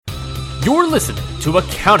You're listening to a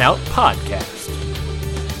Countout Podcast.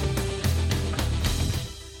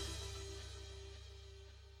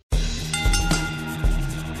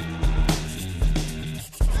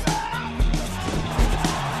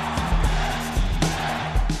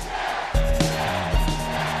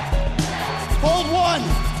 Hold one.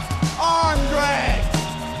 Arm drag.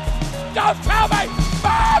 Don't tell me!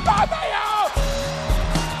 Mamma mia!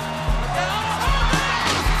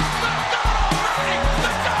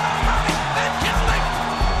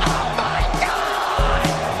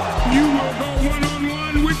 You will go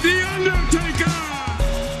one-on-one with The Undertaker!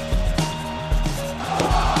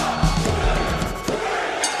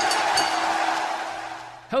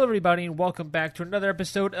 Hello, everybody, and welcome back to another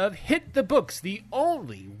episode of Hit the Books, the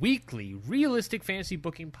only weekly realistic fantasy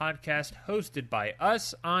booking podcast hosted by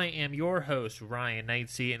us. I am your host, Ryan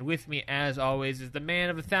Knightsey, and with me, as always, is the man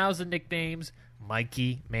of 1,000 nicknames,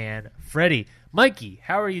 Mikey Manfredi. Mikey,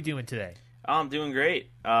 how are you doing today? Oh, I'm doing great.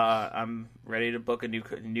 I'm ready to book a new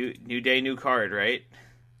day, new card, right?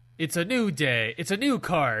 It's a new day. It's a new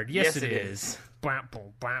card. Yes, Yes, it it is. is.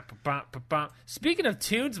 Speaking of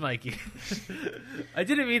tunes, Mikey, I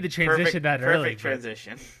didn't mean to transition that early. Perfect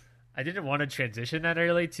transition. I didn't want to transition that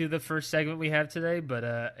early to the first segment we have today, but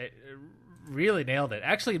it really nailed it.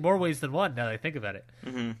 Actually, in more ways than one, now that I think about it.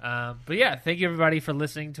 Mm-hmm. But yeah, thank you, everybody, for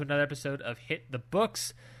listening to another episode of Hit the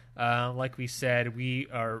Books. Like we said, we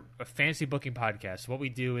are a fantasy booking podcast. What we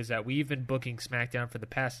do is that we've been booking SmackDown for the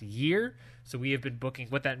past year. So we have been booking,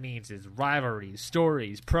 what that means is rivalries,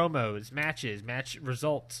 stories, promos, matches, match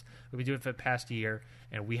results. We've been doing it for the past year,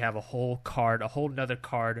 and we have a whole nother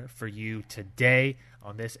card for you today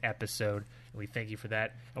on this episode. And we thank you for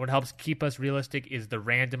that. And what helps keep us realistic is the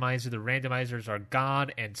randomizer. The randomizers are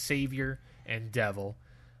God and Savior and Devil.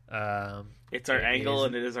 It's our angle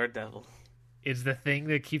and it is our devil. It's the thing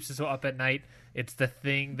that keeps us up at night. It's the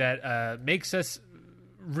thing that makes us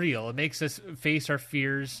real. It makes us face our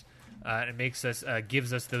fears. It makes us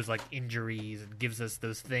gives us those like injuries and gives us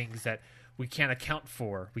those things that we can't account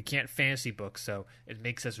for. We can't fantasy book, so it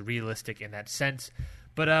makes us realistic in that sense.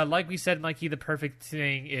 But like we said, Mikey, the perfect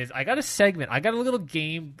thing is I got a segment. I got a little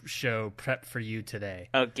game show prep for you today.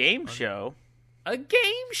 A game show? A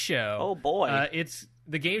game show. Oh, boy.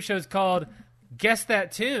 The game show is called Guess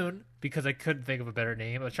That Tune, because I couldn't think of a better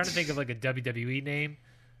name. I was trying to think of like a WWE name.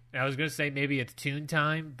 And I was going to say maybe it's Toon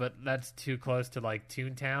Time, but that's too close to like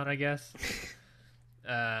Toontown, I guess.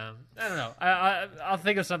 I don't know. I'll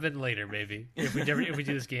think of something later, maybe, if we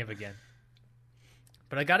do this game again.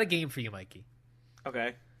 But I got a game for you, Mikey.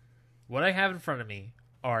 Okay. What I have in front of me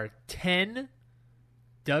are 10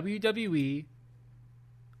 WWE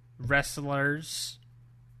wrestlers'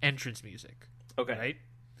 entrance music. Okay.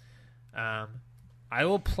 Right? I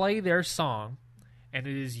will play their song, and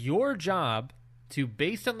it is your job to,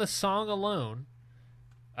 based on the song alone,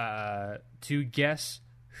 to guess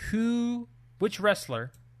which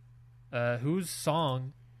wrestler, whose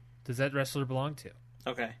song does that wrestler belong to,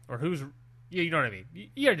 Okay. or you know what I mean.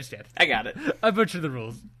 You understand. I got it. I butchered the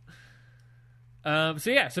rules.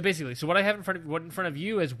 So basically, what I have in front of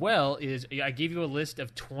you as well is I gave you a list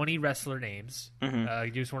of 20 wrestler names. Mm-hmm.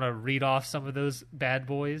 You just want to read off some of those bad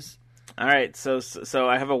boys. All right, so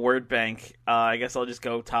I have a word bank. I guess I'll just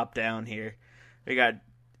go top down here. We got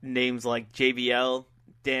names like JBL,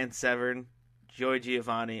 Dan Severn, Joey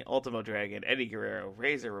Giovanni, Ultimo Dragon, Eddie Guerrero,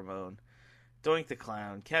 Razor Ramon, Doink the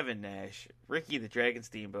Clown, Kevin Nash, Ricky the Dragon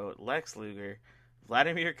Steamboat, Lex Luger,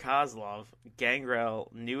 Vladimir Kozlov,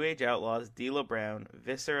 Gangrel, New Age Outlaws, D'Lo Brown,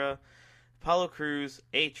 Viscera, Apollo Crews,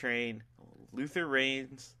 A-Train, Luther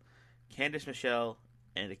Reigns, Candice Michelle,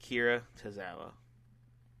 and Akira Tozawa.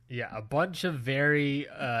 Yeah, a bunch of very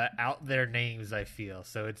out there names, I feel.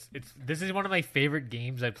 So this is one of my favorite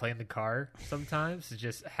games I play in the car sometimes, to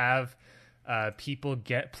just have people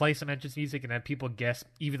play some entrance music and have people guess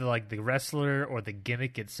either the wrestler or the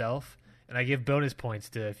gimmick itself. And I give bonus points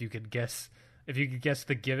to if you could guess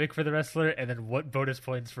the gimmick for the wrestler, and then what bonus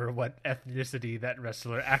points for what ethnicity that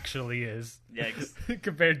wrestler actually is. Yikes.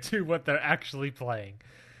 Compared to what they're actually playing.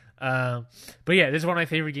 But yeah, this is one of my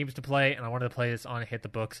favorite games to play, and I wanted to play this on Hit the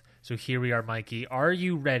Books. So here we are, Mikey. Are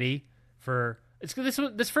you ready for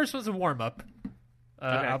this first one's a warm up. Okay.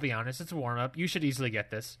 I'll be honest, it's a warm up. You should easily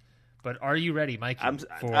get this, but are you ready, Mikey? I'm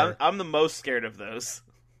the most scared of those.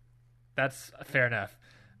 That's fair enough.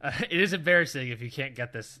 It is embarrassing if you can't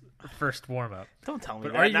get this first warm up. Don't tell me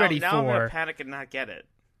but that. Are you ready now for? I'm gonna panic and not get it.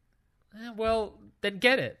 Well, then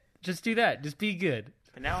get it. Just do that. Just be good.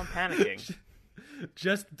 But now I'm panicking.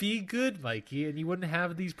 Just be good, Mikey, and you wouldn't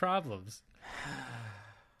have these problems.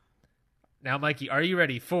 Now, Mikey, are you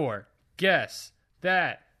ready for Guess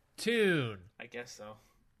That Tune? I guess so.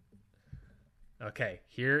 Okay,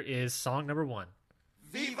 here is song number 1.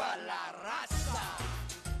 Viva la raza!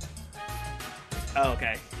 Oh,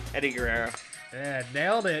 okay. Eddie Guerrero. Yeah,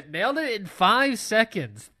 nailed it in 5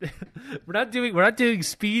 seconds. we're not doing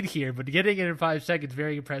speed here, but getting it in 5 seconds,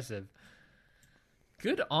 very impressive.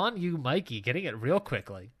 Good on you, Mikey, getting it real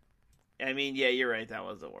quickly. I mean, yeah, you're right. That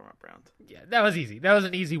was a warm-up round. Yeah, that was easy. That was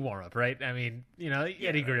an easy warm-up, right? I mean,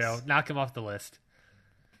 Eddie Guerrero, knock him off the list.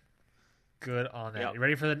 Good on that. Yep. You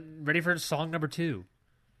ready for song number 2?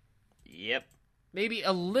 Yep. Maybe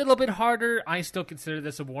a little bit harder. I still consider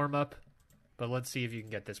this a warm-up, but let's see if you can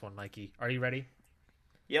get this one, Mikey. Are you ready?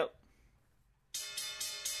 Yep.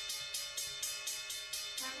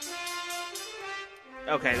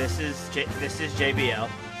 Okay, this is JBL.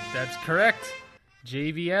 That's correct.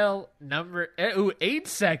 JBL, 8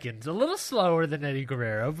 seconds. A little slower than Eddie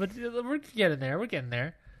Guerrero, but we're getting there. We're getting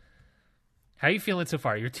there. How are you feeling so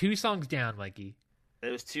far? You're 2 songs down, Mikey.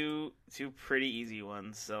 It was two pretty easy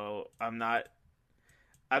ones, so I'm not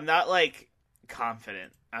like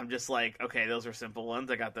confident. I'm just like, okay, those were simple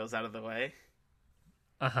ones. I got those out of the way.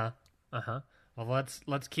 Uh-huh. Well,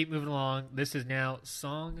 let's keep moving along. This is now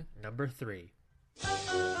song number 3.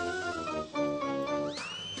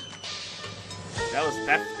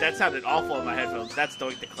 That sounded awful in my headphones. That's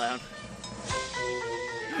Doink the Clown.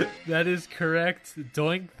 That is correct.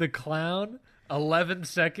 Doink the Clown. 11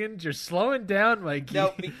 seconds. You're slowing down, Mikey.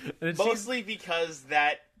 No, And it mostly because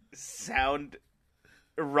that sound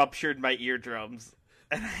ruptured my eardrums,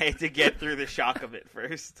 and I had to get through the shock of it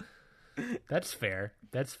first. That's fair.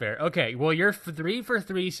 Okay, well, you're 3 for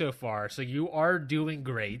 3 so far, so you are doing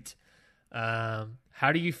great. How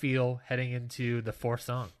do you feel heading into the 4th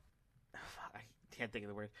song? I can't think of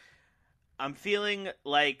the word. I'm feeling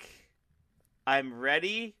like I'm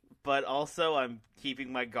ready, but also I'm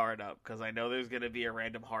keeping my guard up because I know there's going to be a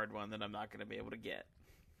random hard one that I'm not going to be able to get.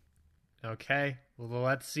 Okay, well,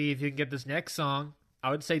 let's see if you can get this next song.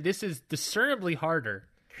 I would say this is discernibly harder.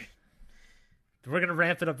 We're going to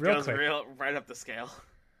ramp it up real quick. Right up the scale.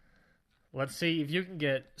 Let's see if you can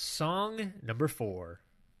get song number 4.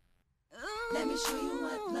 Let me show you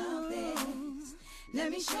what love is. Let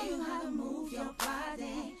me show you how to move your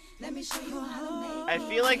body. Let me show you how to make I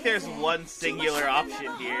feel like there's one singular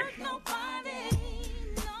option here.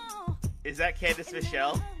 Is that Candice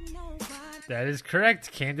Michelle? That is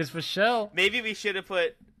correct, Candice Michelle. Maybe we should have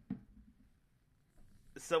put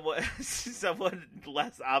someone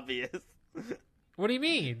less obvious. What do you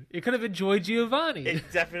mean? It could have been Joy Giovanni.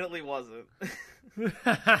 It definitely wasn't.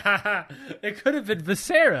 It could have been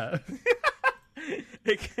Viscera.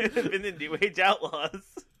 It could have been the New Age Outlaws.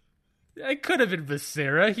 It could have been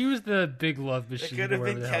Viscera. He was the big love It machine. could have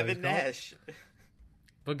whatever been the hell Kevin he's called. Nash.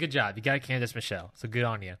 But good job. You got Candice Michelle. So good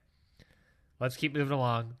on you. Let's keep moving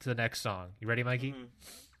along to the next song. You ready, Mikey? Mm-hmm.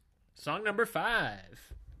 Song number 5.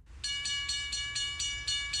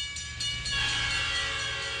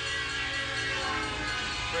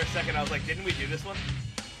 For a second, I was like, didn't we do this one?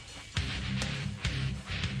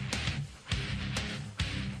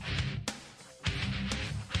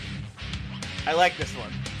 I like this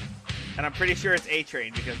one. And I'm pretty sure it's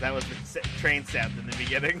A-Train because that was the train sound in the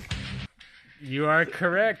beginning. You are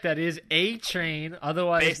correct. That is A-Train,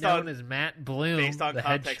 otherwise Based known on- as Matt Bloom, based on the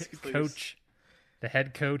head context clues. coach. The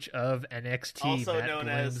head coach of NXT. Also Matt known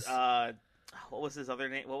Bloom's as what was his other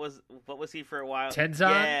name? What was he for a while? Tenzan?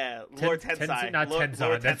 Yeah, Lord Tensai. Not Lord, Tenzan.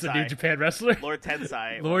 Lord That's a Tensai. New Japan wrestler. Lord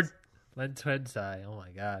Tensai. it Lord was. Len Tensai. Oh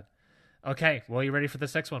my god. Okay, well, you ready for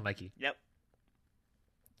this next one, Mikey? Yep.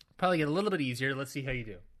 Probably get a little bit easier. Let's see how you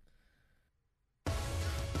do.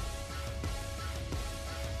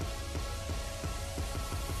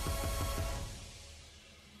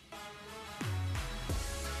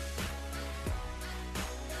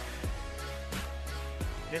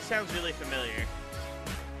 This sounds really familiar.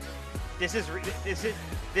 This is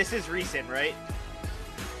recent, right?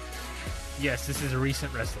 Yes, this is a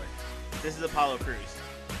recent wrestler. This is Apollo Crews.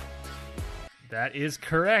 That is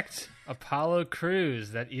correct. Apollo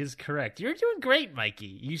Crews. That is correct. You're doing great,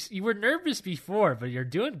 Mikey. You were nervous before, but you're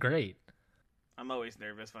doing great. I'm always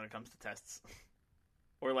nervous when it comes to tests.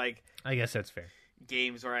 Or like I guess that's fair.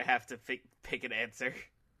 games where I have to pick an answer.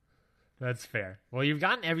 That's fair. Well, you've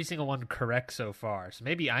gotten every single one correct so far, so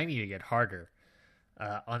maybe I need to get harder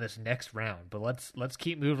on this next round. But let's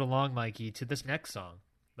keep moving along, Mikey, to this next song.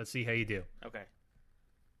 Let's see how you do. Okay.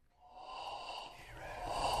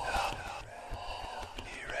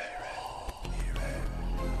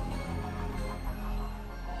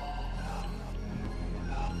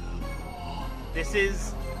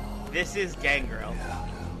 This is Gangrel.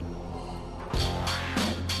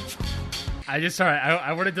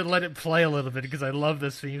 I wanted to let it play a little bit because I love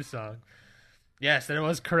this theme song. Yes, that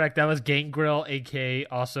was correct. That was Gangrel, aka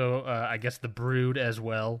also, I guess, The Brood as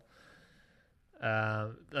well.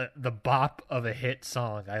 The bop of a hit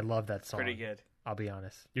song. I love that song. Pretty good. I'll be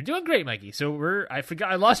honest. You're doing great, Mikey. So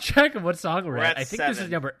I lost track of what song we're at. I think 7. this is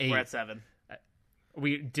number 8. We're at 7.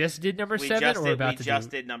 We just did number 7, or we're about to do? We just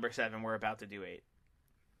did number 7. We're about to do 8.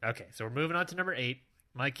 Okay, so we're moving on to number 8.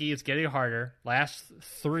 Mikey, it's getting harder. Last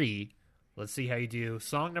 3. Let's see how you do.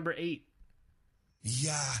 Song number 8.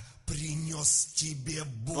 Я принес тебе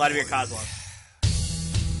боль. Vladimir Kozlov.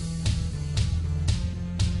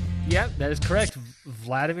 Yep, that is correct.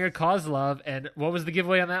 Vladimir Kozlov. And what was the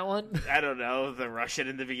giveaway on that one? I don't know. The Russian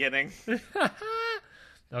in the beginning.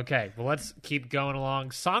 Okay, well, let's keep going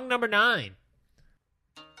along. Song number 9.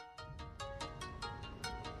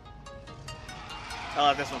 I'll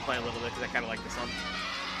let this one play a little bit because I kind of like this one.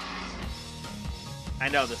 I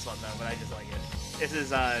know this one, though, but I just like it. This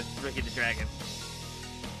is Ricky the Dragon.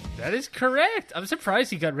 That is correct. I'm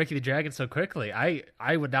surprised you got Ricky the Dragon so quickly. I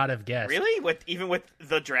would not have guessed. Really? Even with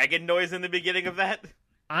the dragon noise in the beginning of that?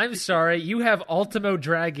 I'm sorry. You have Ultimo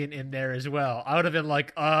Dragon in there as well. I would have been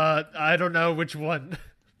like, I don't know which one.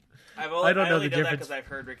 I don't know only the know that difference. because I've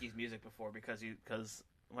heard Ricky's music before. Because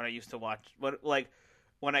when I used to watch,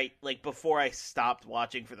 before I stopped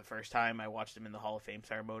watching for the first time, I watched him in the Hall of Fame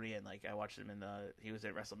ceremony, and I watched him he was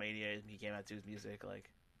at WrestleMania, and he came out to his music.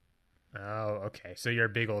 Oh, okay. So you're a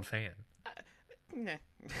big old fan. Nah.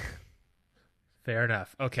 Fair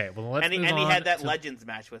enough. Okay, well, let's and move on. he had that to... Legends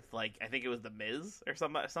match with I think it was the Miz or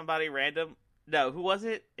somebody random. No, who was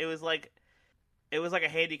it? It was like a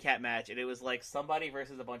handicap match, and it was somebody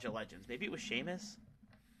versus a bunch of legends. Maybe it was Sheamus.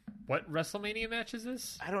 What WrestleMania match is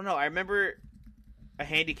this? I don't know. I remember a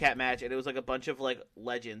handicap match, and it was a bunch of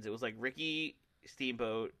legends. It was Ricky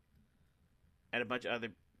Steamboat and a bunch of other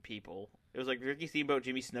people. It was Ricky Steamboat,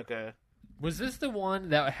 Jimmy Snuka. Was this the one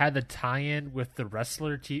that had the tie-in with the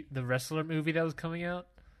wrestler movie that was coming out?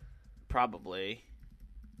 Probably.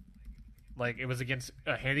 It was against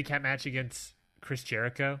a handicap match against Chris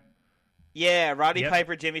Jericho? Yeah, Roddy Yep.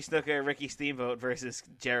 Piper, Jimmy Snuka, Ricky Steamboat versus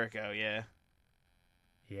Jericho, yeah.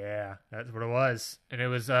 Yeah, that's what it was. And it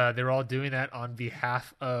was they were all doing that on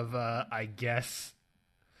behalf of I guess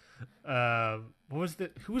who was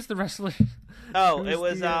the wrestler? Oh, Who it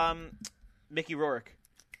was the, Mickey Rourke.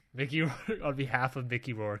 Mickey Rourke, on behalf of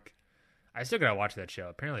Mickey Rourke. I still gotta watch that show.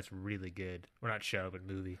 Apparently it's really good. Well, not show, but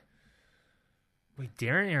movie. Wait,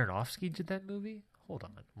 Darren Aronofsky did that movie? Hold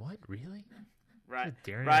on. What? Really? Right.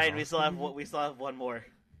 Darren Ryan, Aronofsky? we still have one more.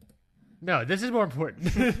 No, this is more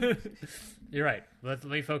important. You're right. Let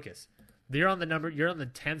me focus. You're on the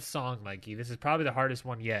 10th song, Mikey. This is probably the hardest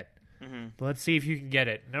one yet. Mm-hmm. But let's see if you can get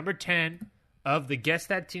it. Number 10 of the Guess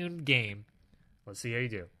That Tune game. Let's see how you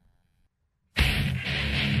do.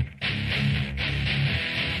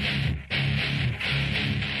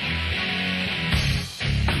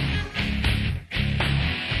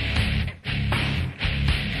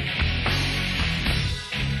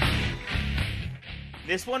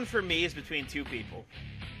 This one for me is between two people.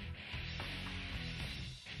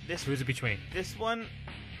 Who's it between? This one,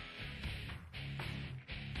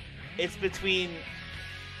 it's between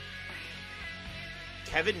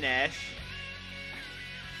Kevin Nash,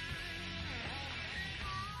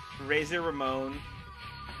 Razor Ramon.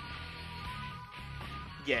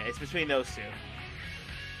 Yeah, it's between those two.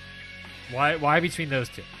 Why between those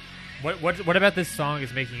two? What about this song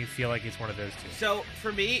is making you feel like it's one of those two? So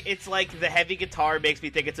for me, it's the heavy guitar makes me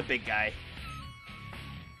think it's a big guy.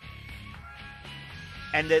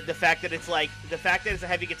 And the fact that it's a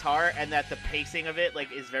heavy guitar and that the pacing of it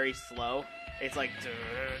is very slow. It's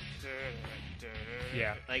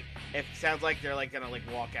Yeah. It sounds like they're gonna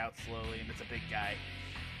walk out slowly and it's a big guy.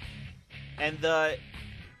 And the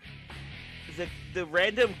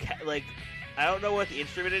random I don't know what the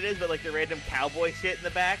instrument it is, but the random cowboy shit in the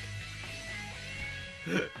back.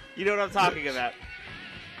 You know what I'm talking about.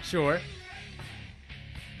 Sure.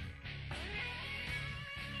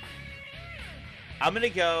 I'm gonna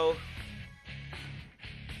go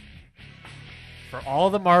For all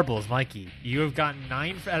the marbles, Mikey, you have gotten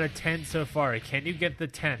 9 out of 10 so far. Can you get the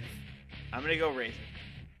 10th? I'm gonna go Razor.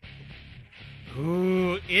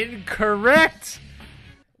 Ooh, incorrect!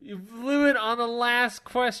 You blew it on the last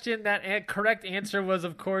question. That correct answer was,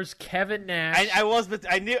 of course, Kevin Nash. I was, but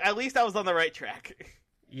I knew at least I was on the right track.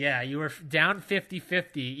 Yeah, you were down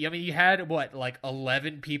 50-50. I mean, you had,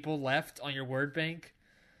 11 people left on your word bank?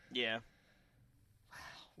 Yeah.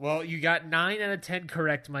 Well, you got 9 out of 10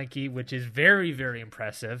 correct, Mikey, which is very, very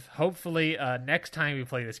impressive. Hopefully, next time we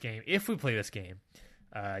play this game, if we play this game,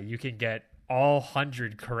 you can get all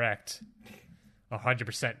 100 correct.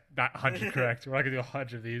 100%, not 100 correct. We're not going to do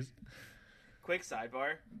 100 of these. quick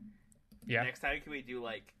sidebar. Yeah. Next time, can we do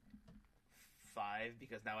like 5?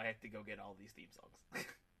 Because now I have to go get all these theme songs.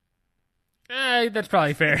 That's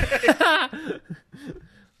probably fair.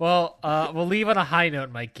 Well, we'll leave on a high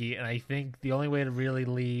note, Mikey, and I think the only way to really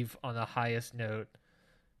leave on the highest note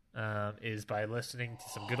is by listening to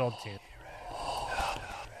some good old tunes.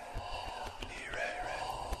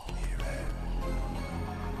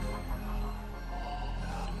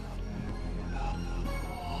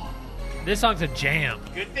 This song's a jam.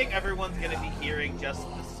 Good thing everyone's going to be hearing just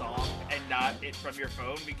the song and not it from your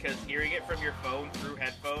phone, because hearing it from your phone through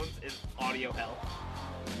headphones is audio hell.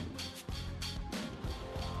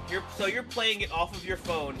 You're playing it off of your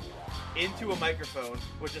phone into a microphone,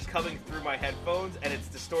 which is coming through my headphones, and it's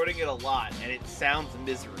distorting it a lot, and it sounds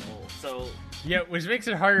miserable. So yeah, which makes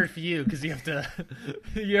it harder for you because you have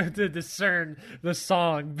to discern the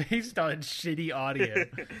song based on shitty audio.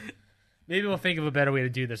 Maybe we'll think of a better way to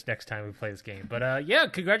do this next time we play this game. But yeah,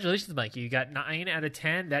 congratulations, Mikey. You got 9 out of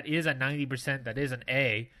 10. That is a 90%. That is an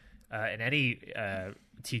A in any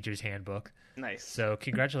teacher's handbook. nice. So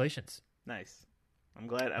congratulations. Nice. I'm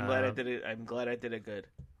glad I did it. I'm glad I did it good.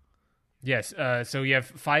 Yes. So you have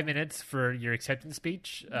 5 minutes for your acceptance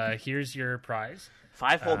speech. Here's your prize.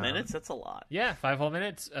 5 whole minutes? That's a lot. Yeah, 5 whole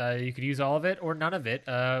minutes. You could use all of it or none of it.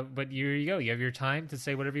 But here you go. You have your time to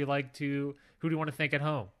say whatever you like to. Who do you want to thank at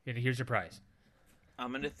home? And here's your prize.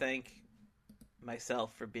 I'm going to thank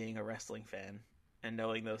myself for being a wrestling fan and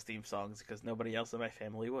knowing those theme songs, because nobody else in my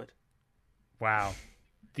family would. Wow.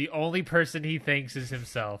 The only person he thanks is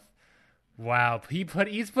himself. Wow.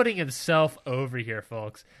 He's putting himself over here,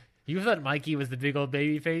 folks. You thought Mikey was the big old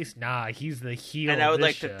baby face? Nah, he's the heel. And I would of this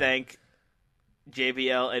like show. to thank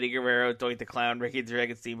JBL, Eddie Guerrero, Doink the Clown, Ricky the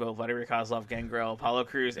Dragon Steamboat, Vladimir Kozlov, Gangrel, Apollo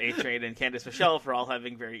Crews, A-Train, and Candice Michelle for all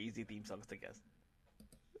having very easy theme songs to guess.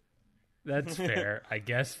 That's fair, I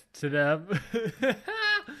guess, to them.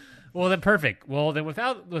 Well, then perfect. Well, then with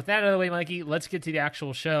that out of the way, Mikey, let's get to the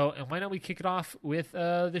actual show. And why don't we kick it off with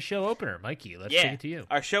the show opener? Mikey, let's take it to you.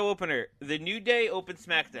 Our show opener. The New Day open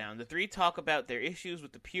SmackDown. The three talk about their issues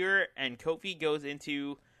with the Pure, and Kofi goes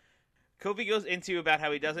into about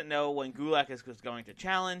how he doesn't know when Gulak is going to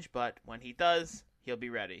challenge, but when he does, he'll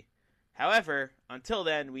be ready. However, until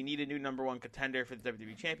then, we need a new number 1 contender for the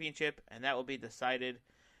WWE Championship, and that will be decided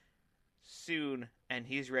soon, and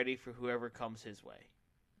he's ready for whoever comes his way.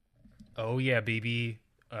 Oh, yeah, baby.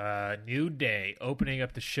 New Day opening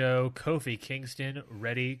up the show. Kofi Kingston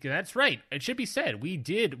ready. That's right. It should be said.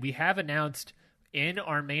 We have announced in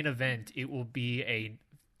our main event it will be a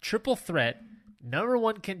triple threat number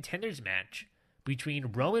 1 contenders match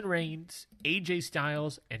between Roman Reigns, AJ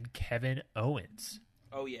Styles, and Kevin Owens.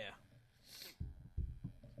 Oh, yeah.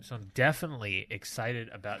 So I'm definitely excited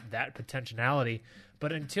about that potentiality.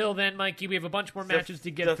 But until then, Mikey, we have a bunch more matches to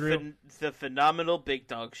get through. The phenomenal Big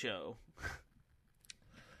Dog Show.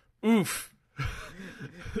 Oof.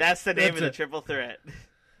 That's the name of the triple threat.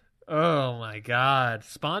 Oh, my God.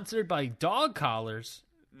 Sponsored by Dog Collars.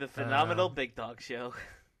 The phenomenal Big Dog Show.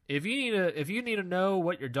 If you need to know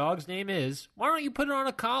what your dog's name is, why don't you put it on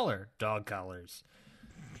a collar? Dog collars.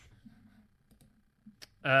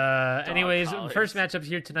 Anyways, collars. First matchup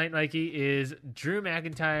here tonight, Mikey, is Drew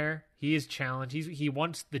McIntyre. He is challenged. He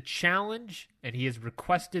wants the challenge, and he has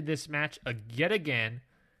requested this match yet again.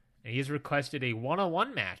 And he has requested a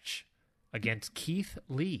 1-on-1 match against Keith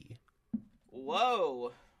Lee.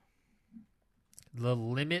 Whoa. The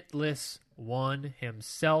Limitless One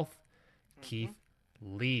himself, Keith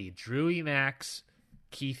Lee. Drewy Max,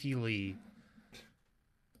 Keithy Lee.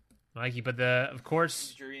 Mikey, but of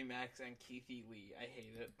course... Drewy Max and Keithy Lee. I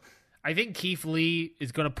hate it. I think Keith Lee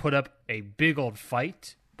is going to put up a big old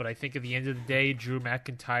fight, but I think at the end of the day, Drew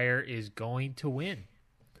McIntyre is going to win.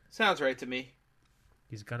 Sounds right to me.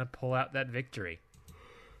 He's going to pull out that victory.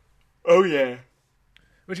 Oh, yeah.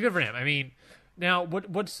 Which is good for him. I mean, now,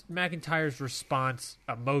 what's McIntyre's response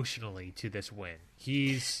emotionally to this win?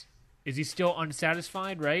 Is he still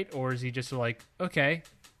unsatisfied, right? Or is he just like, okay,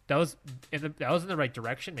 that was in the right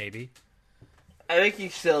direction, maybe? I think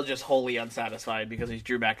he's still just wholly unsatisfied because he's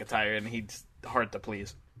Drew McIntyre and he's hard to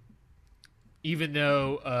please. Even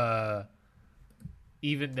though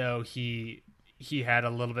he had a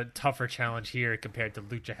little bit tougher challenge here compared to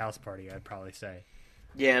Lucha House Party, I'd probably say.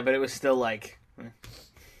 Yeah, but it was still like...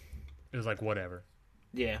 It was like, whatever.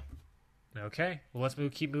 Yeah. Okay, well, let's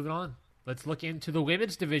keep moving on. Let's look into the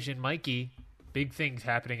women's division, Mikey. Big things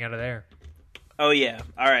happening out of there. Oh, yeah.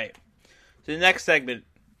 All right. So the next segment,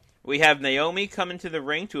 we have Naomi come into the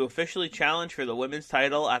ring to officially challenge for the women's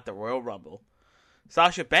title at the Royal Rumble.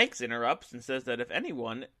 Sasha Banks interrupts and says that if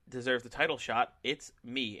anyone deserves the title shot, it's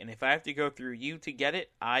me. And if I have to go through you to get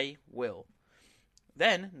it, I will.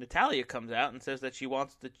 Then Natalya comes out and says that she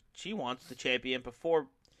wants the champion before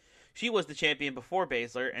she was the champion before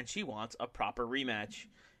Baszler, and she wants a proper rematch,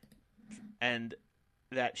 and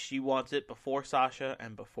that she wants it before Sasha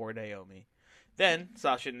and before Naomi. Then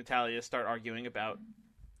Sasha and Natalya start arguing about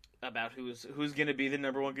who's going to be the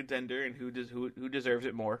number one contender and who deserves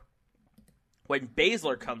it more. When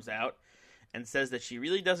Baszler comes out and says that she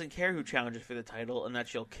really doesn't care who challenges for the title and that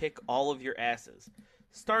she'll kick all of your asses,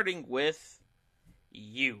 starting with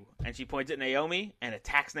you. And she points at Naomi and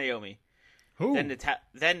attacks Naomi. Who?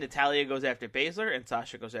 Then Natalya goes after Baszler and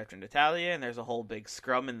Sasha goes after Natalya, and there's a whole big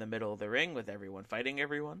scrum in the middle of the ring with everyone fighting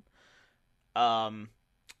everyone. And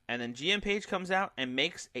then GM Page comes out and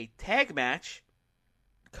makes a tag match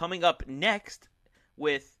coming up next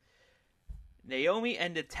with Naomi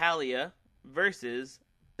and Natalya versus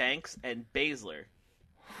Banks and Baszler.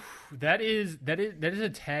 That is a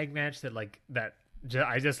tag match that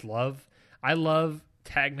I just love. I love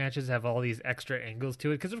tag matches that have all these extra angles to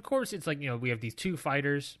it because, of course, it's like, we have these two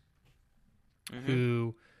fighters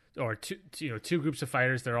two groups of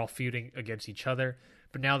fighters. They're all feuding against each other,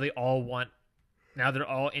 but now they're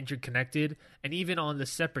all interconnected, and even on the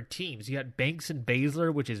separate teams, you got Banks and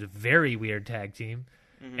Baszler, which is a very weird tag team,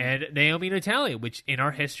 and Naomi and Natalya, which in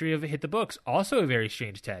our history of Hit the Books, also a very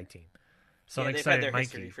strange tag team. So I'm excited, their Mikey.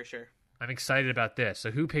 History, for sure. I'm excited about this.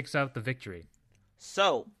 So who picks up the victory?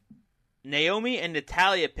 So Naomi and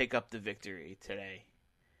Natalya pick up the victory today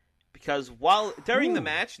because during the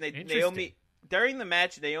match, Naomi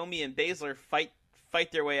and Baszler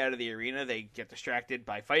fight their way out of the arena. They get distracted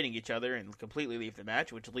by fighting each other and completely leave the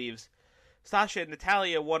match, which leaves Sasha and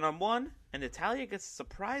Natalya one-on-one, and Natalya gets a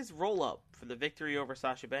surprise roll-up for the victory over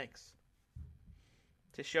Sasha Banks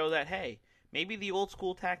to show that, hey, maybe the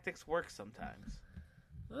old-school tactics work sometimes.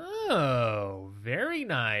 Oh, very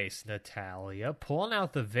nice, Natalya. Pulling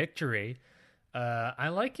out the victory. I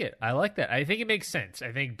like it. I like that. I think it makes sense.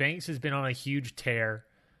 I think Banks has been on a huge tear,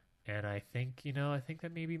 and I think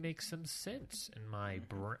that maybe makes some sense in my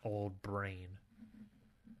old brain.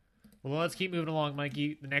 Well, let's keep moving along,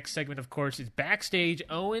 Mikey. The next segment, of course, is backstage.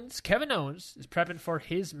 Kevin Owens is prepping for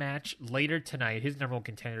his match later tonight, his number one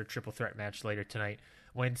contender triple threat match later tonight,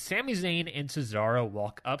 when Sami Zayn and Cesaro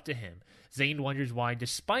walk up to him. Zayn wonders why,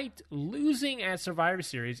 despite losing at Survivor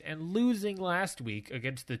Series and losing last week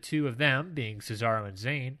against the two of them, being Cesaro and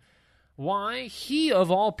Zayn, why he, of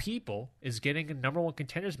all people, is getting a number one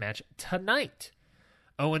contenders match tonight.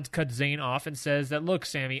 Owens cuts Zayn off and says that, look,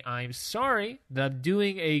 Sami, I'm sorry that I'm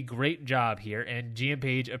doing a great job here, and GM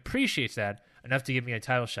Page appreciates that enough to give me a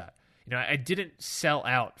title shot. I didn't sell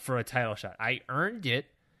out for a title shot. I earned it,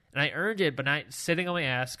 but not sitting on my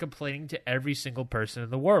ass complaining to every single person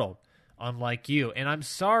in the world, unlike you. And I'm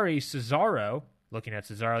sorry, Cesaro, looking at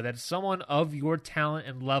Cesaro, that someone of your talent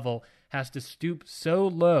and level has to stoop so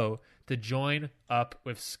low to join up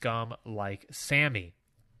with scum like Sami.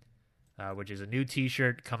 Which is a new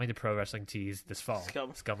T-shirt coming to Pro Wrestling Tees this fall.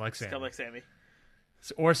 Scum like Sami. Scum like Sami.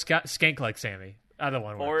 Or Skank like Sami. Either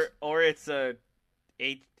one works. Or it's a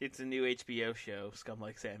new HBO show, Scum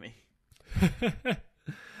like Sami.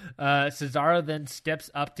 Cesaro then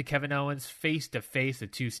steps up to Kevin Owens face to face. The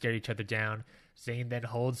two stare each other down. Zayn then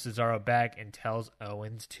holds Cesaro back and tells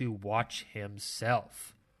Owens to watch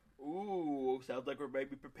himself. Ooh, sounds like we're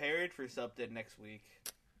maybe prepared for something next week.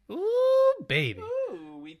 Ooh, baby.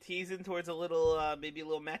 Ooh, we teasing towards maybe a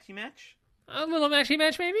little matchy match? A little matchy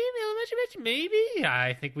match, maybe? Maybe?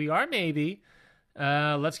 I think we are, maybe.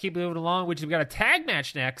 Let's keep moving along, which we've got a tag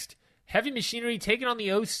match next. Heavy Machinery taking on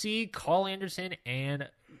the OC, Carl Anderson, and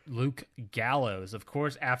Luke Gallows. Of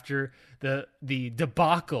course, after the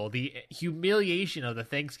debacle, the humiliation of the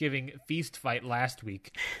Thanksgiving feast fight last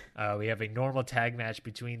week, we have a normal tag match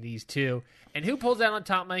between these two. And who pulls out on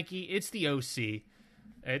top, Mikey? It's the OC.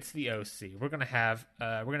 It's the OC. We're gonna have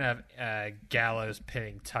Gallows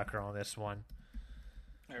pinning Tucker on this one.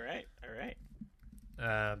 All right.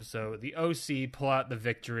 So the OC pull out the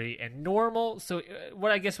victory and normal. So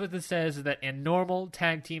what this says is that in normal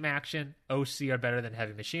tag team action, OC are better than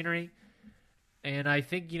Heavy Machinery. And I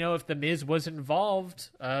think if the Miz was involved,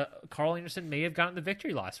 Carl Anderson may have gotten the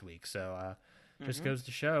victory last week. So just goes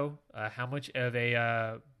to show how much of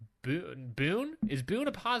a boon is boon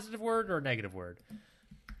a positive word or a negative word?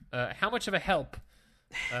 How much of a help?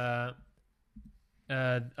 A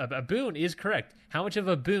boon is correct. How much of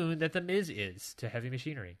a boon that the Miz is to Heavy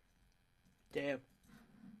Machinery? Damn.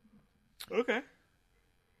 Okay.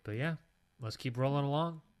 But yeah, let's keep rolling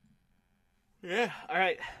along. Yeah. All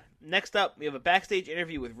right. Next up, we have a backstage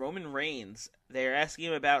interview with Roman Reigns. They are asking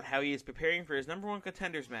him about how he is preparing for his number one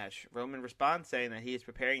contenders match. Roman responds saying that he is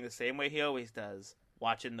preparing the same way he always does,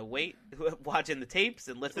 watching the weight, watching the tapes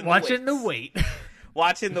and lifting Watching the the weights. weight.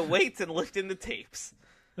 Watching the weights and lifting the tapes.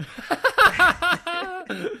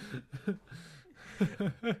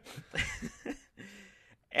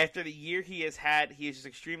 After the year he has had, he is just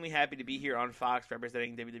extremely happy to be here on Fox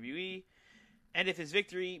representing WWE. And if his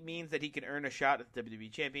victory means that he can earn a shot at the WWE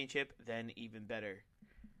Championship, then even better.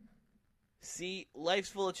 See, life's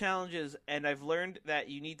full of challenges, and I've learned that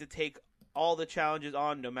you need to take all the challenges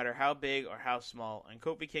on, no matter how big or how small. And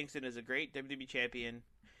Kofi Kingston is a great WWE champion,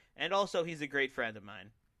 and also he's a great friend of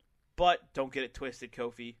mine. But don't get it twisted,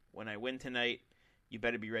 Kofi. When I win tonight, you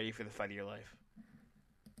better be ready for the fight of your life.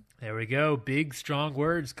 There we go. Big, strong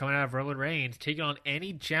words coming out of Roman Reigns, taking on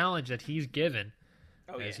any challenge that he's given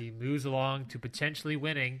as he moves along to potentially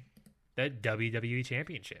winning the WWE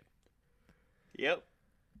Championship. Yep.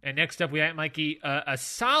 And next up, we have, Mikey, a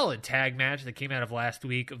solid tag match that came out of last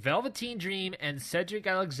week. Velveteen Dream and Cedric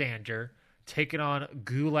Alexander taking on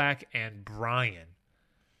Gulak and Bryan.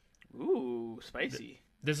 Ooh, spicy.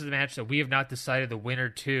 This is a match that we have not decided the winner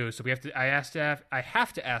to, so we have to. I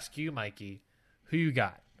have to ask you, Mikey, who you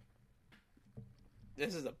got?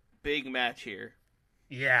 This is a big match here.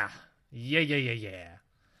 Yeah.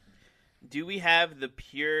 Do we have the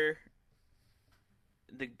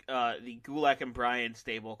Gulak and Bryan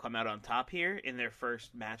stable come out on top here in their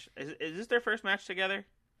first match? Is this their first match together?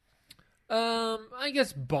 I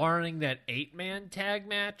guess barring that 8-man tag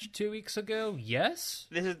match 2 weeks ago, yes.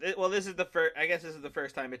 This is the first. I guess this is the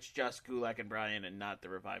first time it's just Gulak and Bryan and not the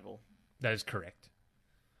Revival. That is correct.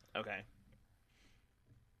 Okay.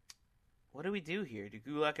 What do we do here? Do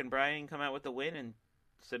Gulak and Bryan come out with the win and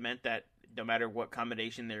cement that no matter what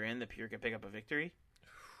combination they're in, the Pure can pick up a victory?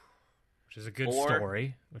 Which is a good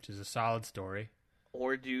story. Which is a solid story.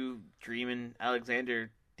 Or do Dream and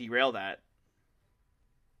Alexander derail that?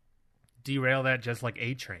 Derail that just like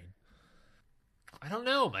A-Train. I don't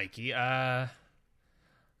know, Mikey. I'm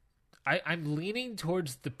leaning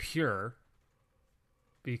towards the Pure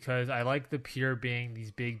because I like the Pure being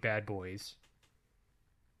these big bad boys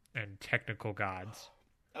and technical gods.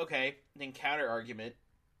 Okay, then counter argument.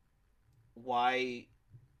 Why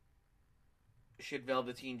should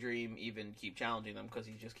Velveteen Dream even keep challenging them? Because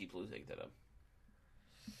he just keeps losing to them.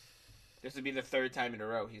 This would be the third time in a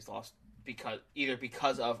row he's lost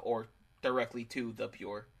because of or directly to the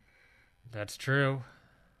Pure. That's true.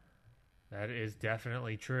 That is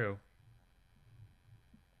definitely true.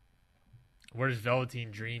 Where does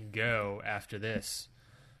Velveteen Dream go after this?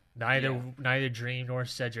 Neither Dream nor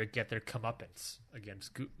Cedric get their comeuppance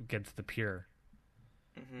against the Pure.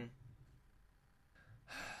 Mm-hmm.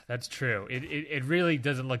 That's true. It really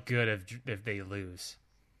doesn't look good if they lose.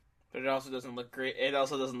 But it also doesn't look great. It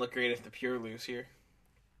also doesn't look great if the Pure lose here.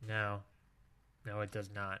 No, it does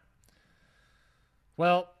not.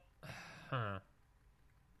 Well,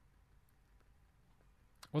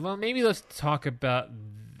 Well, then maybe let's talk about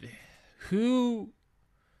who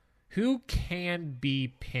can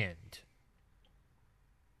be pinned.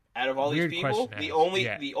 Out of all Weird these people,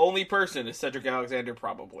 question, the only person is Cedric Alexander,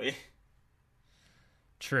 probably.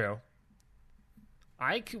 True.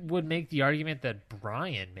 I would make the argument that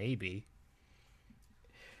Bryan maybe.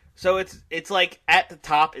 So it's like at the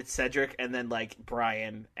top it's Cedric and then like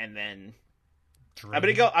Bryan and then Dream. I'm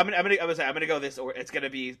gonna go this or it's gonna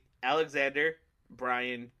be Alexander,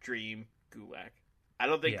 Bryan, Dream, Gulak. I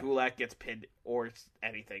don't think Gulak gets pinned or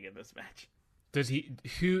anything in this match. Does he?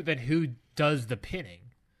 Who does the pinning?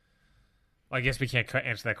 Well, I guess we can't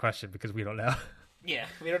answer that question because we don't know. Yeah,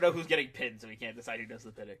 we don't know who's getting pinned, so we can't decide who does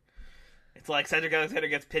the pinning. It's like Cedric Alexander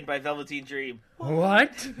gets pinned by Velveteen Dream.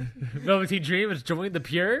 What? Velveteen Dream has joined the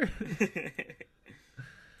Pure?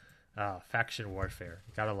 Oh, faction warfare.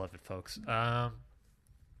 Gotta love it, folks.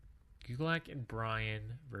 Gulak and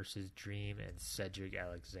Bryan versus Dream and Cedric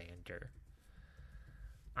Alexander.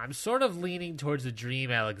 I'm sort of leaning towards the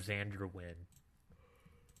Dream Alexander win.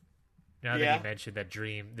 Now that you mentioned that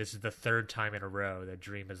Dream, this is the third time in a row that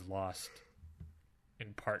Dream has lost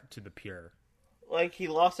in part to the Pure. Like, he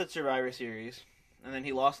lost at Survivor Series, and then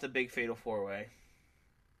he lost the big Fatal 4-Way.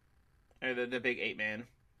 Or the big 8-man.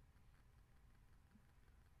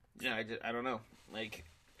 Yeah, I don't know. Like,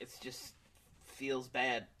 it's just feels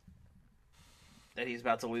bad that he's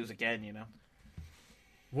about to lose again, you know?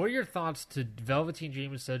 What are your thoughts to Velveteen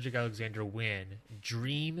Dream and Cedric Alexander win?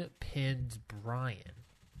 Dream pins Bryan.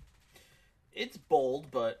 It's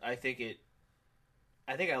bold, but I think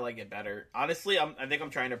I like it better. Honestly, I think I'm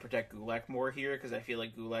trying to protect Gulak more here because I feel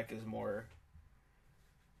like Gulak is more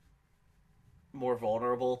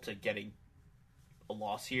vulnerable to getting a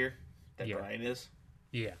loss here than Bryan is.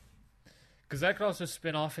 Yeah. Because that could also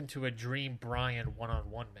spin off into a Dream Bryan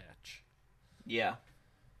one-on-one match. Yeah.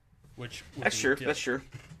 which would That's be true. dope. That's true.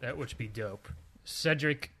 That would be dope.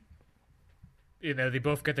 Cedric, they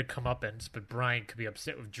both get their comeuppance, but Brian could be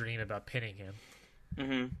upset with Dream about pinning him.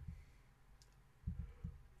 Mm-hmm.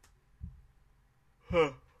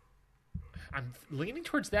 I'm leaning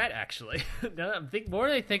towards that, actually. Now that more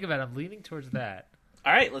than I think about it, I'm leaning towards that.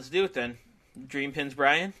 All right, let's do it then. Dream pins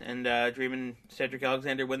Brian, and Dream and Cedric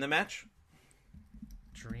Alexander win the match.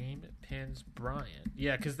 Dream pins Brian.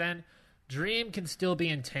 Yeah, because then Dream can still be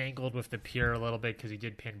entangled with the Pure a little bit because he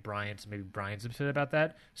did pin Brian, so maybe Brian's upset about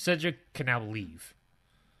that. Cedric can now leave.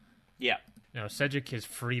 Yeah. Cedric is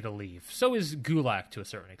free to leave. So is Gulak to a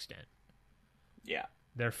certain extent. Yeah.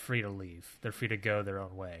 They're free to leave. They're free to go their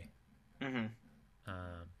own way. Mm-hmm.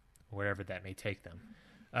 Wherever that may take them.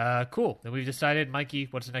 Cool. Then we've decided, Mikey,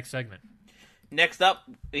 what's the next segment? Next up,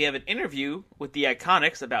 we have an interview with the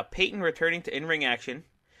Iconics about Peyton returning to in-ring action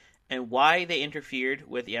and why they interfered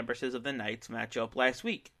with the Empresses of the Night's matchup last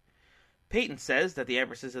week. Peyton says that the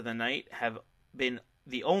Empresses of the Night have been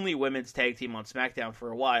the only women's tag team on SmackDown for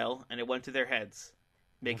a while, and it went to their heads,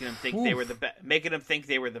 making them think they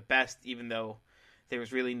were the best, even though there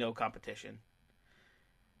was really no competition.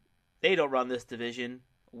 They don't run this division.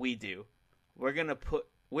 We do. We're gonna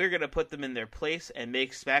put them in their place and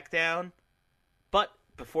make SmackDown. But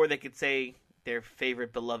before they could say their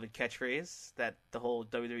favorite beloved catchphrase that the whole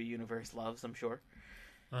WWE universe loves, I'm sure,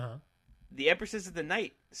 the Empresses of the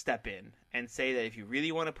Night step in and say that if you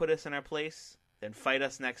really want to put us in our place, then fight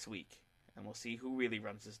us next week, and we'll see who really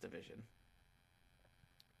runs this division.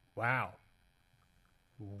 Wow.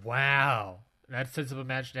 That sets up a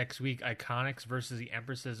match next week. Iconics versus the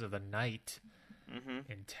Empresses of the Night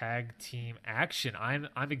in tag team action.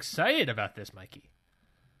 I'm excited about this, Mikey.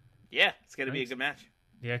 Yeah, it's going to be a good match.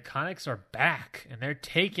 The Iconics are back, and they're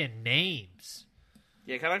taking names.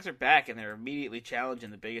 The Iconics are back, and they're immediately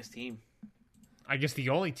challenging the biggest team. I guess the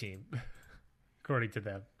only team, according to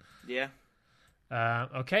them. Yeah.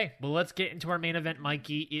 Okay, well, let's get into our main event,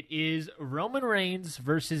 Mikey. It is Roman Reigns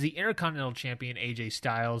versus the Intercontinental Champion AJ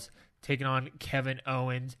Styles taking on Kevin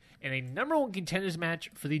Owens in a number one contenders match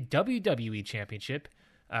for the WWE Championship.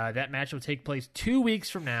 That match will take place 2 weeks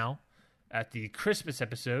from now at the Christmas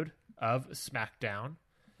episode of SmackDown.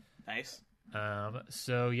 Nice. Some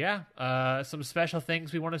special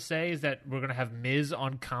things we want to say is that we're going to have Miz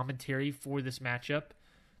on commentary for this matchup.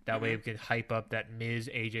 That way we can hype up that Miz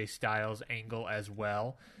AJ Styles angle as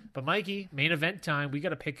well. But Mikey, main event time, we got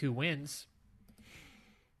to pick who wins.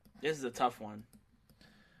 This is a tough one.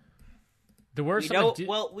 The worst.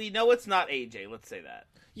 We know it's not AJ. Let's say that.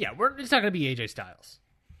 Yeah, it's not going to be AJ Styles.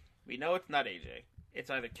 We know it's not AJ. It's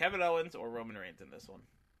either Kevin Owens or Roman Reigns in this one.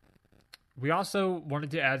 We also wanted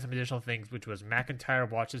to add some additional things, which was McIntyre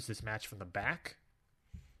watches this match from the back.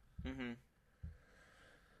 Mm-hmm.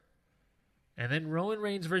 And then Roman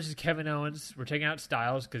Reigns versus Kevin Owens. We're taking out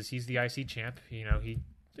Styles because he's the IC champ. He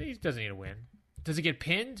doesn't need to win. Does he get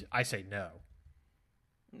pinned? I say no.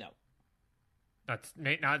 No.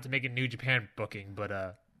 Not to make a New Japan booking, but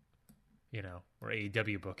or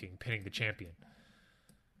AEW booking, pinning the champion.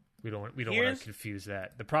 We don't want to confuse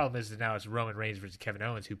that. The problem is that now it's Roman Reigns versus Kevin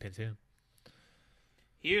Owens who pins who.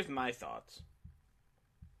 Here's my thoughts.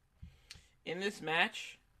 In this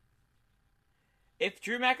match, if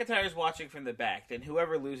Drew McIntyre is watching from the back, then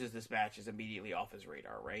whoever loses this match is immediately off his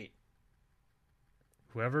radar, right?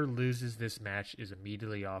 Whoever loses this match is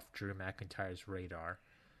immediately off Drew McIntyre's radar.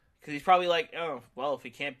 Because he's probably like, oh, well, if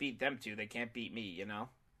he can't beat them two, they can't beat me, you know?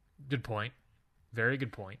 Good point. Very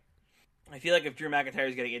good point. I feel like if Drew McIntyre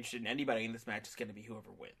is getting interested in anybody in this match, it's going to be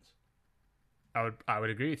whoever wins. I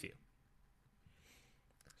would agree with you.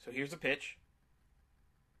 So here's a pitch.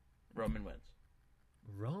 Roman wins.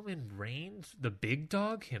 Roman Reigns, the big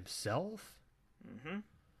dog himself? Mm-hmm.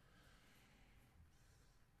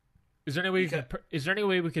 Is there any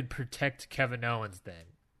way we could protect Kevin Owens then?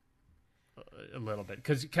 A little bit,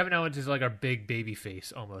 because Kevin Owens is like our big baby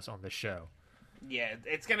face almost on the show. Yeah,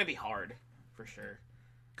 it's going to be hard for sure.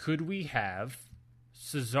 Could we have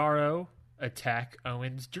Cesaro attack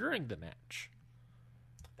Owens during the match?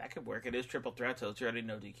 That could work. It is triple threat, so it's already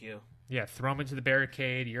no DQ. Yeah, throw him into the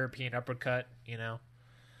barricade, European uppercut,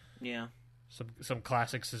 Yeah. Some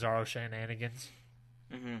classic Cesaro shenanigans.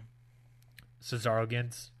 Mm-hmm.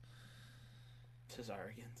 Cesarogans.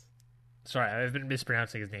 Sorry, I've been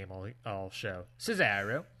mispronouncing his name all show.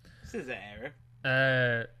 Cesaro.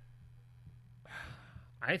 I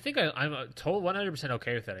think I'm total 100%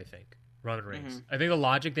 okay with that, I think. Roman Reigns. Mm-hmm. I think the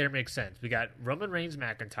logic there makes sense. We got Roman Reigns,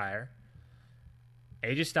 McIntyre,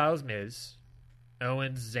 AJ Styles, Miz,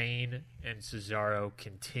 Owens, Zayn, and Cesaro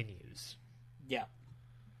continues. Yeah.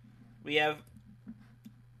 We have...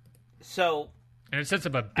 So... And it sets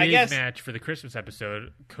up a big match for the Christmas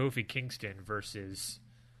episode: Kofi Kingston versus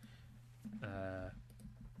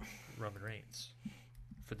Roman Reigns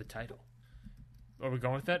for the title. Are we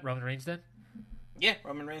going with that? Roman Reigns then? Yeah,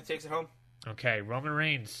 Roman Reigns takes it home. Okay, Roman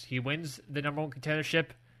Reigns. He wins the number one contendership.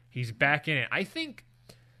 He's back in it. I think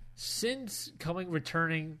since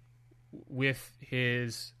returning with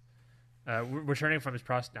his returning from his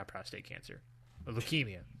prostate cancer,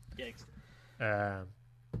 leukemia. Yikes.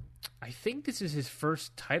 I think this is his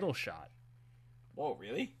first title shot. Whoa,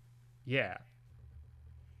 really? Yeah.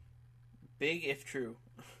 Big if true.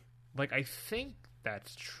 Like, I think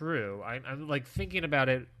that's true. I'm like thinking about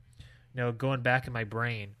it, going back in my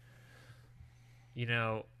brain.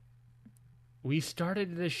 We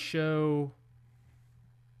started this show.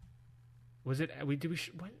 Was it? When,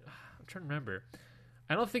 I'm trying to remember.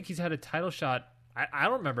 I don't think he's had a title shot. I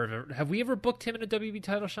don't remember. Have we ever booked him in a WB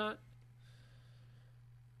title shot?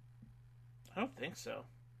 I don't think so.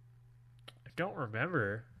 I don't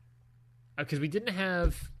remember. Because we didn't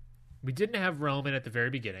have Roman at the very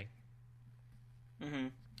beginning. Mm-hmm.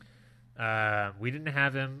 We didn't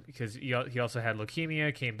have him because he also had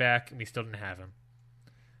leukemia, came back, and we still didn't have him.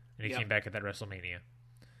 And he came back at that WrestleMania.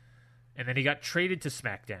 And then he got traded to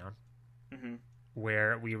SmackDown,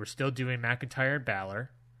 where we were still doing McIntyre and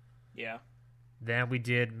Balor. Yeah. Then we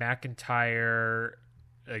did McIntyre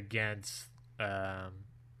against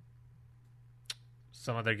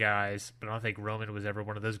some other guys, but I don't think Roman was ever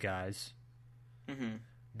one of those guys. Mm-hmm.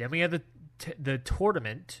 Then we had the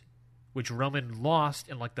tournament, which Roman lost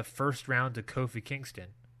in like the first round to Kofi Kingston.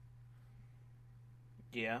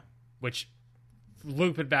 Yeah. Which,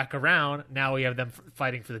 looping back around, now we have them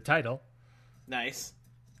fighting for the title. Nice.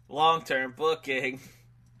 Long-term booking.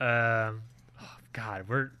 God,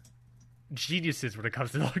 we're geniuses when it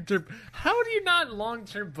comes to long-term. How do you not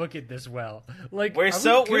long-term book it this well? Like, we're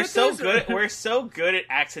so good at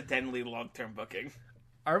accidentally long-term booking.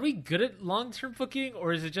 Are we good at long-term booking,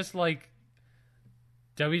 or is it just like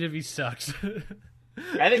WWE sucks?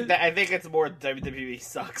 I think it's more WWE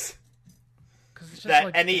sucks.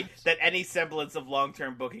 That any semblance of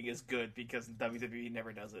long-term booking is good because WWE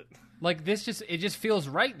never does it. Like it just feels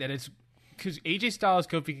right that it's because AJ Styles,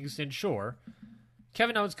 Kofi Kingston, sure.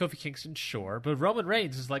 Kevin Owens, Kofi Kingston, sure. But Roman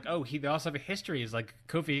Reigns is like, they also have a history. Is like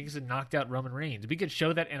Kofi Kingston knocked out Roman Reigns. We could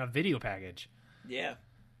show that in a video package. Yeah.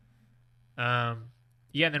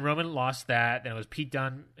 Yeah, and then Roman lost that. Then it was Pete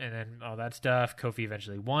Dunne, and then all that stuff. Kofi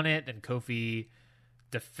eventually won it. Then Kofi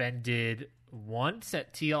defended once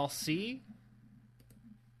at TLC.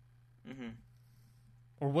 Mm-hmm.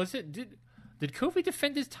 Or was it... Did Kofi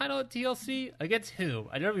defend his title at TLC? Against whom?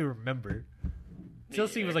 I don't even remember.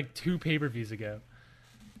 TLC was like 2 pay-per-views ago.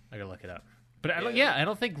 I gotta look it up. But I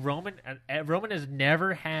don't think Roman has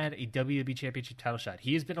never had a WWE Championship title shot.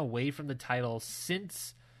 He has been away from the title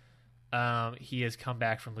since he has come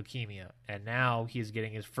back from leukemia, and now he is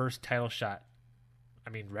getting his first title shot.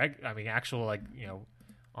 Actual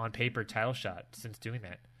on paper title shot since doing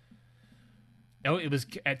that. Oh, it was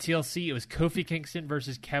at TLC. It was Kofi Kingston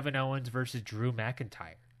versus Kevin Owens versus Drew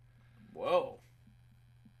McIntyre. Whoa!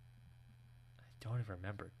 I don't even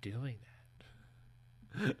remember doing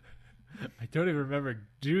that. I don't even remember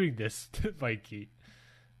doing this, Mikey.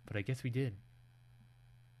 But I guess we did.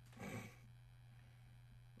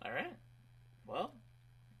 All right. Well.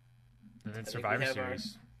 And then Survivor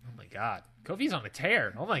Series. Oh my God. Kofi's on a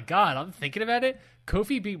tear. Oh my God. I'm thinking about it.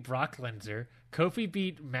 Kofi beat Brock Lesnar. Kofi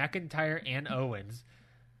beat McIntyre and Owens.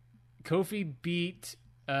 Kofi beat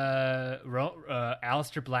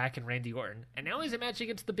Aleister Black and Randy Orton. And now he's a match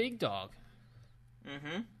against the big dog.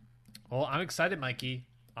 Mm-hmm. Well, I'm excited, Mikey.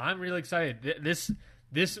 I'm really excited.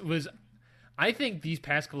 This was... I think these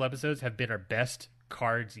past couple episodes have been our best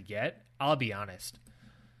cards yet. I'll be honest.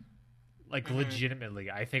 Legitimately,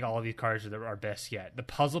 I think all of these cards are our best yet. The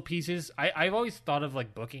puzzle pieces, I've always thought of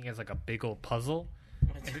booking as a big old puzzle.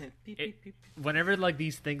 Whenever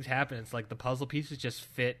these things happen, it's like the puzzle pieces just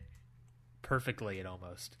fit perfectly. It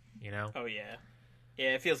almost, Oh yeah,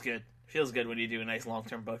 it feels good. Feels good when you do a nice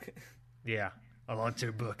long-term book. Yeah, a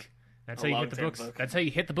long-term book. That's how you hit the books. That's how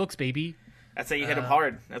you hit the books, baby. That's how you hit them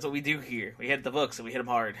hard. That's what we do here. We hit the books and we hit them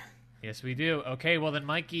hard. Yes, we do. Okay, well then,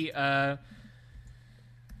 Mikey.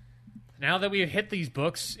 Now that we've hit these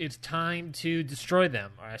books, it's time to destroy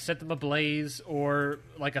them, or set them ablaze, or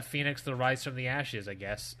like a phoenix that'll rise from the ashes, I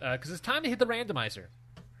guess. Because it's time to hit the randomizer.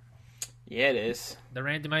 Yeah, it is. The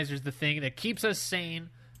randomizer is the thing that keeps us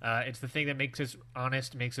sane. It's the thing that makes us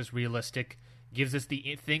honest, makes us realistic, gives us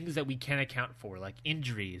the things that we can account for, like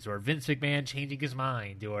injuries, or Vince McMahon changing his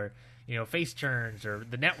mind, or face turns, or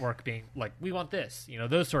the network being like, we want this,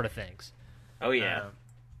 those sort of things. Oh yeah.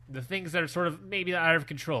 the things that are sort of maybe out of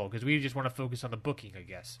control, because we just want to focus on the booking, I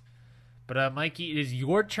guess. But Mikey, it is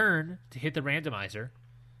your turn to hit the randomizer.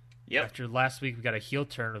 Yep. After last week, we got a heel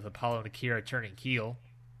turn with Apollo and Akira turning heel.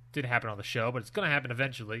 Didn't happen on the show, but it's going to happen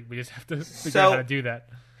eventually. We just have to figure out how to do that.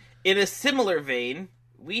 In a similar vein,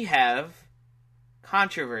 we have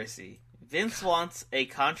controversy. Vince wants a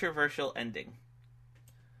controversial ending.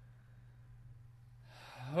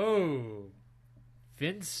 Oh.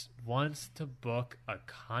 Vince wants to book a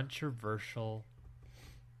controversial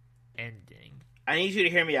ending. I need you to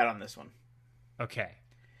hear me out on this one. Okay.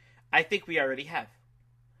 I think we already have.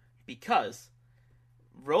 Because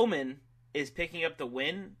Roman is picking up the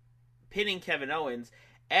win, pinning Kevin Owens,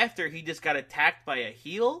 after he just got attacked by a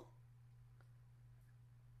heel?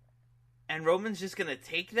 And Roman's just going to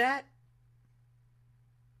take that?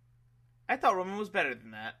 I thought Roman was better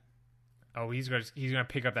than that. Oh, he's gonna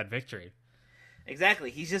pick up that victory. Exactly.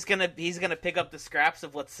 He's gonna pick up the scraps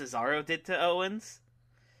of what Cesaro did to Owens.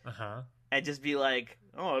 Uh-huh. And just be like,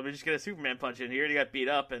 oh, I'm just gonna Superman punch in here. He got beat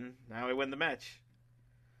up, and now I win the match.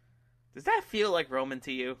 Does that feel like Roman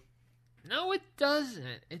to you? No, it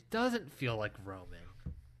doesn't. It doesn't feel like Roman.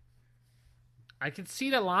 I can see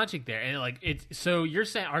the logic there, and so you're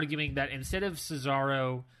arguing that instead of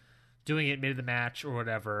Cesaro doing it mid of the match or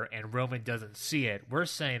whatever, and Roman doesn't see it, we're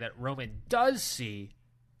saying that Roman does see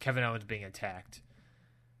Kevin Owens being attacked,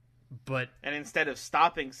 and instead of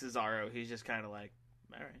stopping Cesaro, he's just kind of like,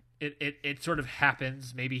 all right. It sort of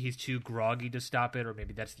happens. Maybe he's too groggy to stop it, or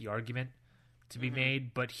maybe that's the argument to be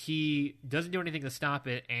made. But he doesn't do anything to stop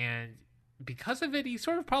it, and because of it, he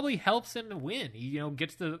sort of probably helps him to win. He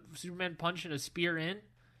gets the Superman punch and a spear in,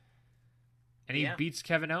 and he beats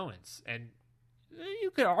Kevin Owens. And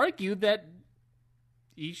you could argue that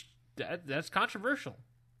that's controversial.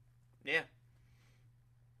 Yeah.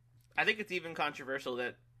 I think it's even controversial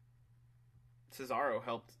that Cesaro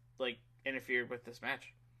helped interfere with this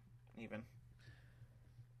match. Even.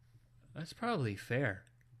 That's probably fair.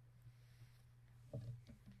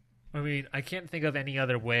 I mean, I can't think of any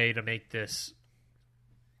other way to make this.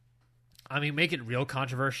 I mean, make it real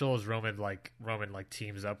controversial as Roman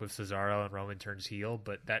teams up with Cesaro and Roman turns heel,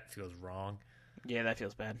 but that feels wrong. Yeah, that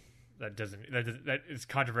feels bad. That is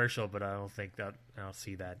controversial, but I don't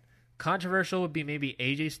see that. Controversial would be maybe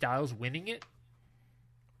AJ Styles winning it.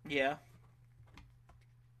 Yeah.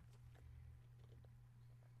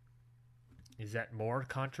 Is that more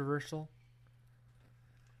controversial?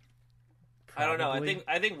 Probably. I don't know.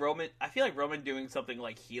 I think Roman. I feel like Roman doing something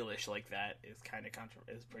like heelish like that is kind of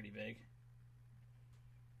is pretty big.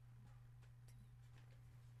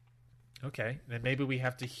 Okay, then maybe we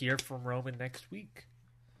have to hear from Roman next week.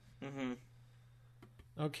 Mm-hmm.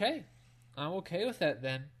 Okay, I'm okay with that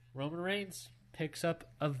then. Roman Reigns picks up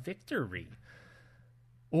a victory.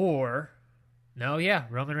 Roman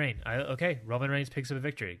Reigns. Roman Reigns picks up a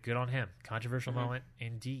victory. Good on him. Controversial moment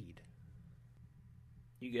indeed.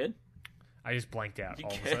 You good? I just blanked out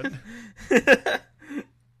all of a sudden.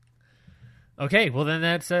 Okay, well then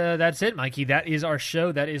that's it, Mikey. That is our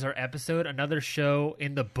show. That is our episode. Another show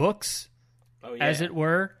in the books, as it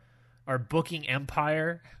were. Our booking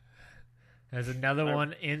empire has another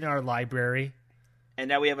one in our library. And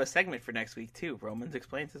now we have a segment for next week too. Roman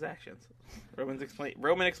explains his actions. Roman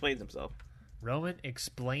explains himself. Roman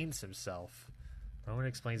explains himself. Roman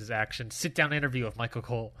explains his actions. Sit-down interview with Michael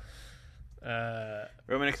Cole.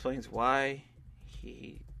 Roman explains why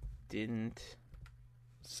he didn't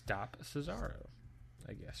stop Cesaro,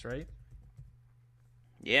 I guess, right?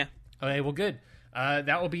 Yeah. Okay, well, good.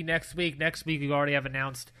 That will be next week. Next week, we already have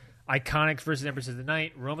announced Iconics versus Empress of the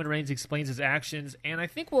Night. Roman Reigns explains his actions, and I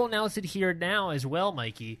think we'll announce it here now as well,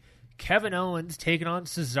 Mikey. Kevin Owens taking on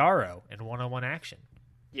Cesaro in one-on-one action.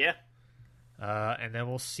 Yeah. And then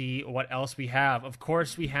we'll see what else we have. Of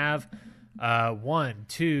course, we have 1,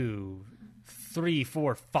 2, 3,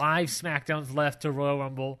 4, 5 SmackDowns left to Royal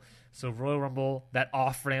Rumble. So Royal Rumble, that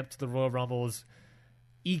off-ramp to the Royal Rumble is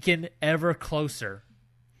eking ever closer.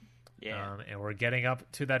 Yeah. And we're getting up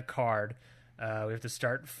to that card. We have to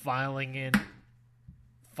start filing in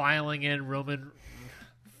Royal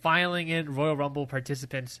Rumble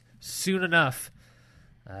participants soon enough.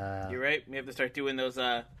 You're right. We have to start doing those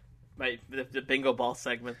the bingo ball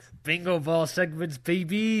segments. Bingo ball segments,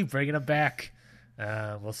 baby. Bringing them back.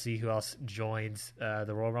 We'll see who else joins the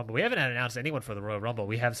Royal Rumble. We haven't announced anyone for the Royal Rumble.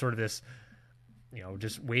 We have sort of this,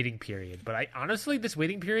 just waiting period. But honestly, this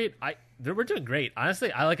waiting period, we're doing great.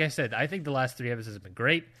 Honestly, like I said, I think the last 3 episodes have been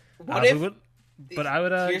great.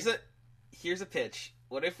 Here's a pitch.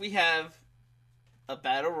 What if we have a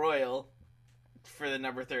battle royal for the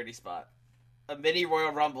number 30 spot, a mini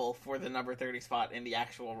Royal Rumble for the number 30 spot in the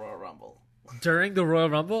actual Royal Rumble? During the Royal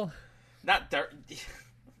Rumble? Not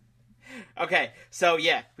Okay, so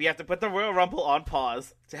yeah, we have to put the Royal Rumble on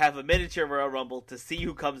pause to have a miniature Royal Rumble to see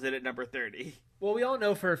who comes in at number 30. Well, we all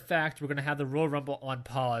know for a fact we're going to have the Royal Rumble on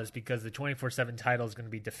pause because the 24/7 title is going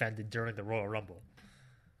to be defended during the Royal Rumble.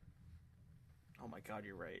 Oh my god,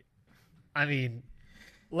 you're right. I mean,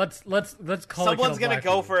 let's call Someone's it. gonna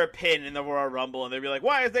go for a pin in the Royal Rumble, and they'll be like,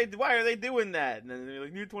 "Why are they doing that?" And then they're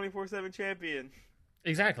like, "New 24/7 champion."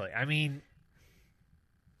 Exactly. I mean,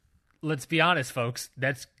 let's be honest, folks.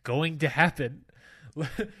 That's going to happen.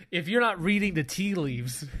 If you're not reading the tea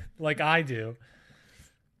leaves like I do,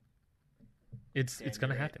 it's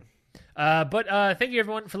going to happen. But thank you,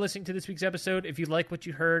 everyone, for listening to this week's episode. If you like what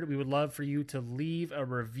you heard, we would love for you to leave a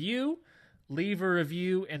review. Leave a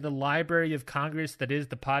review in the Library of Congress that is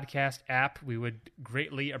the podcast app. We would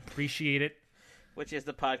greatly appreciate it. Which is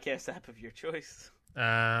the podcast app of your choice.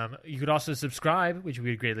 You could also subscribe, which we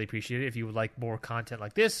would greatly appreciate it if you would like more content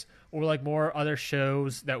like this or like more other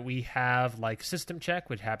shows that we have, like System Check,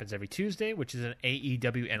 which happens every Tuesday, which is an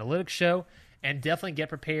AEW analytics show. And definitely get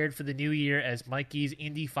prepared for the new year as Mikey's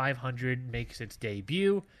Indy 500 makes its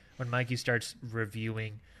debut, when Mikey starts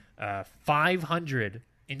reviewing 500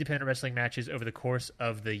 independent wrestling matches over the course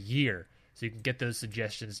of the year. So you can get those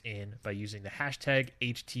suggestions in by using the hashtag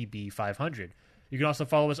HTB500. You can also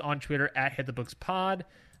follow us on Twitter at HitTheBooksPod,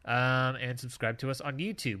 and subscribe to us on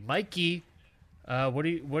YouTube. Mikey,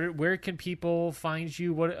 where can people find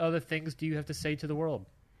you? What other things do you have to say to the world?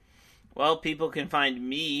 Well, people can find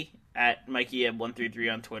me at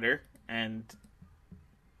MikeyM133 on Twitter, and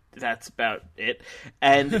that's about it.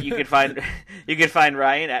 And you can find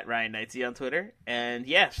Ryan at Ryan Knightsey on Twitter. And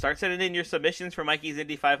yeah, start sending in your submissions for Mikey's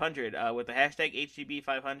Indy 500 with the hashtag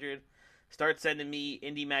HGB500. Start sending me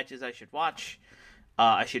indie matches I should watch,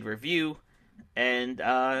 I should review, and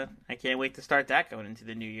I can't wait to start that going into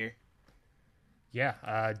the new year.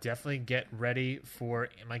 Yeah, definitely get ready for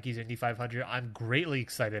Mikey's Indy 500. I'm greatly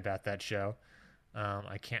excited about that show.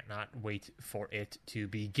 I can't not wait for it to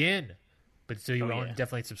begin. But so you want to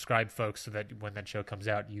definitely subscribe, folks, so that when that show comes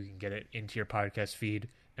out, you can get it into your podcast feed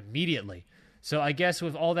immediately. So I guess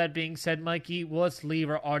with all that being said, Mikey, well, let's leave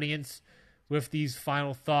our audience with these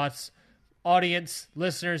final thoughts. Audience,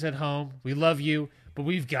 listeners at home, we love you, but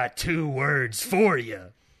we've got 2 words for you.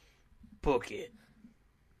 Book it.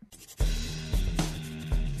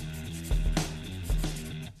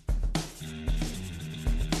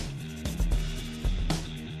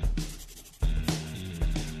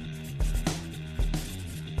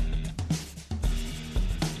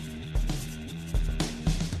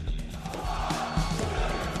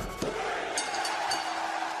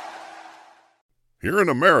 Here in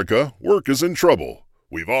America, work is in trouble.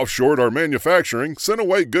 We've offshored our manufacturing, sent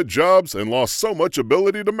away good jobs, and lost so much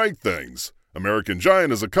ability to make things. American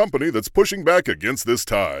Giant is a company that's pushing back against this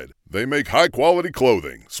tide. They make high-quality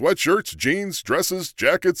clothing, sweatshirts, jeans, dresses,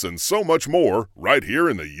 jackets, and so much more right here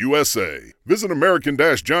in the USA. Visit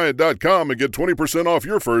American-Giant.com and get 20% off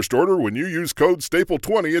your first order when you use code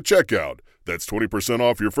STAPLE20 at checkout. That's 20%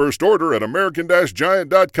 off your first order at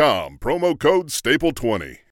American-Giant.com, promo code STAPLE20.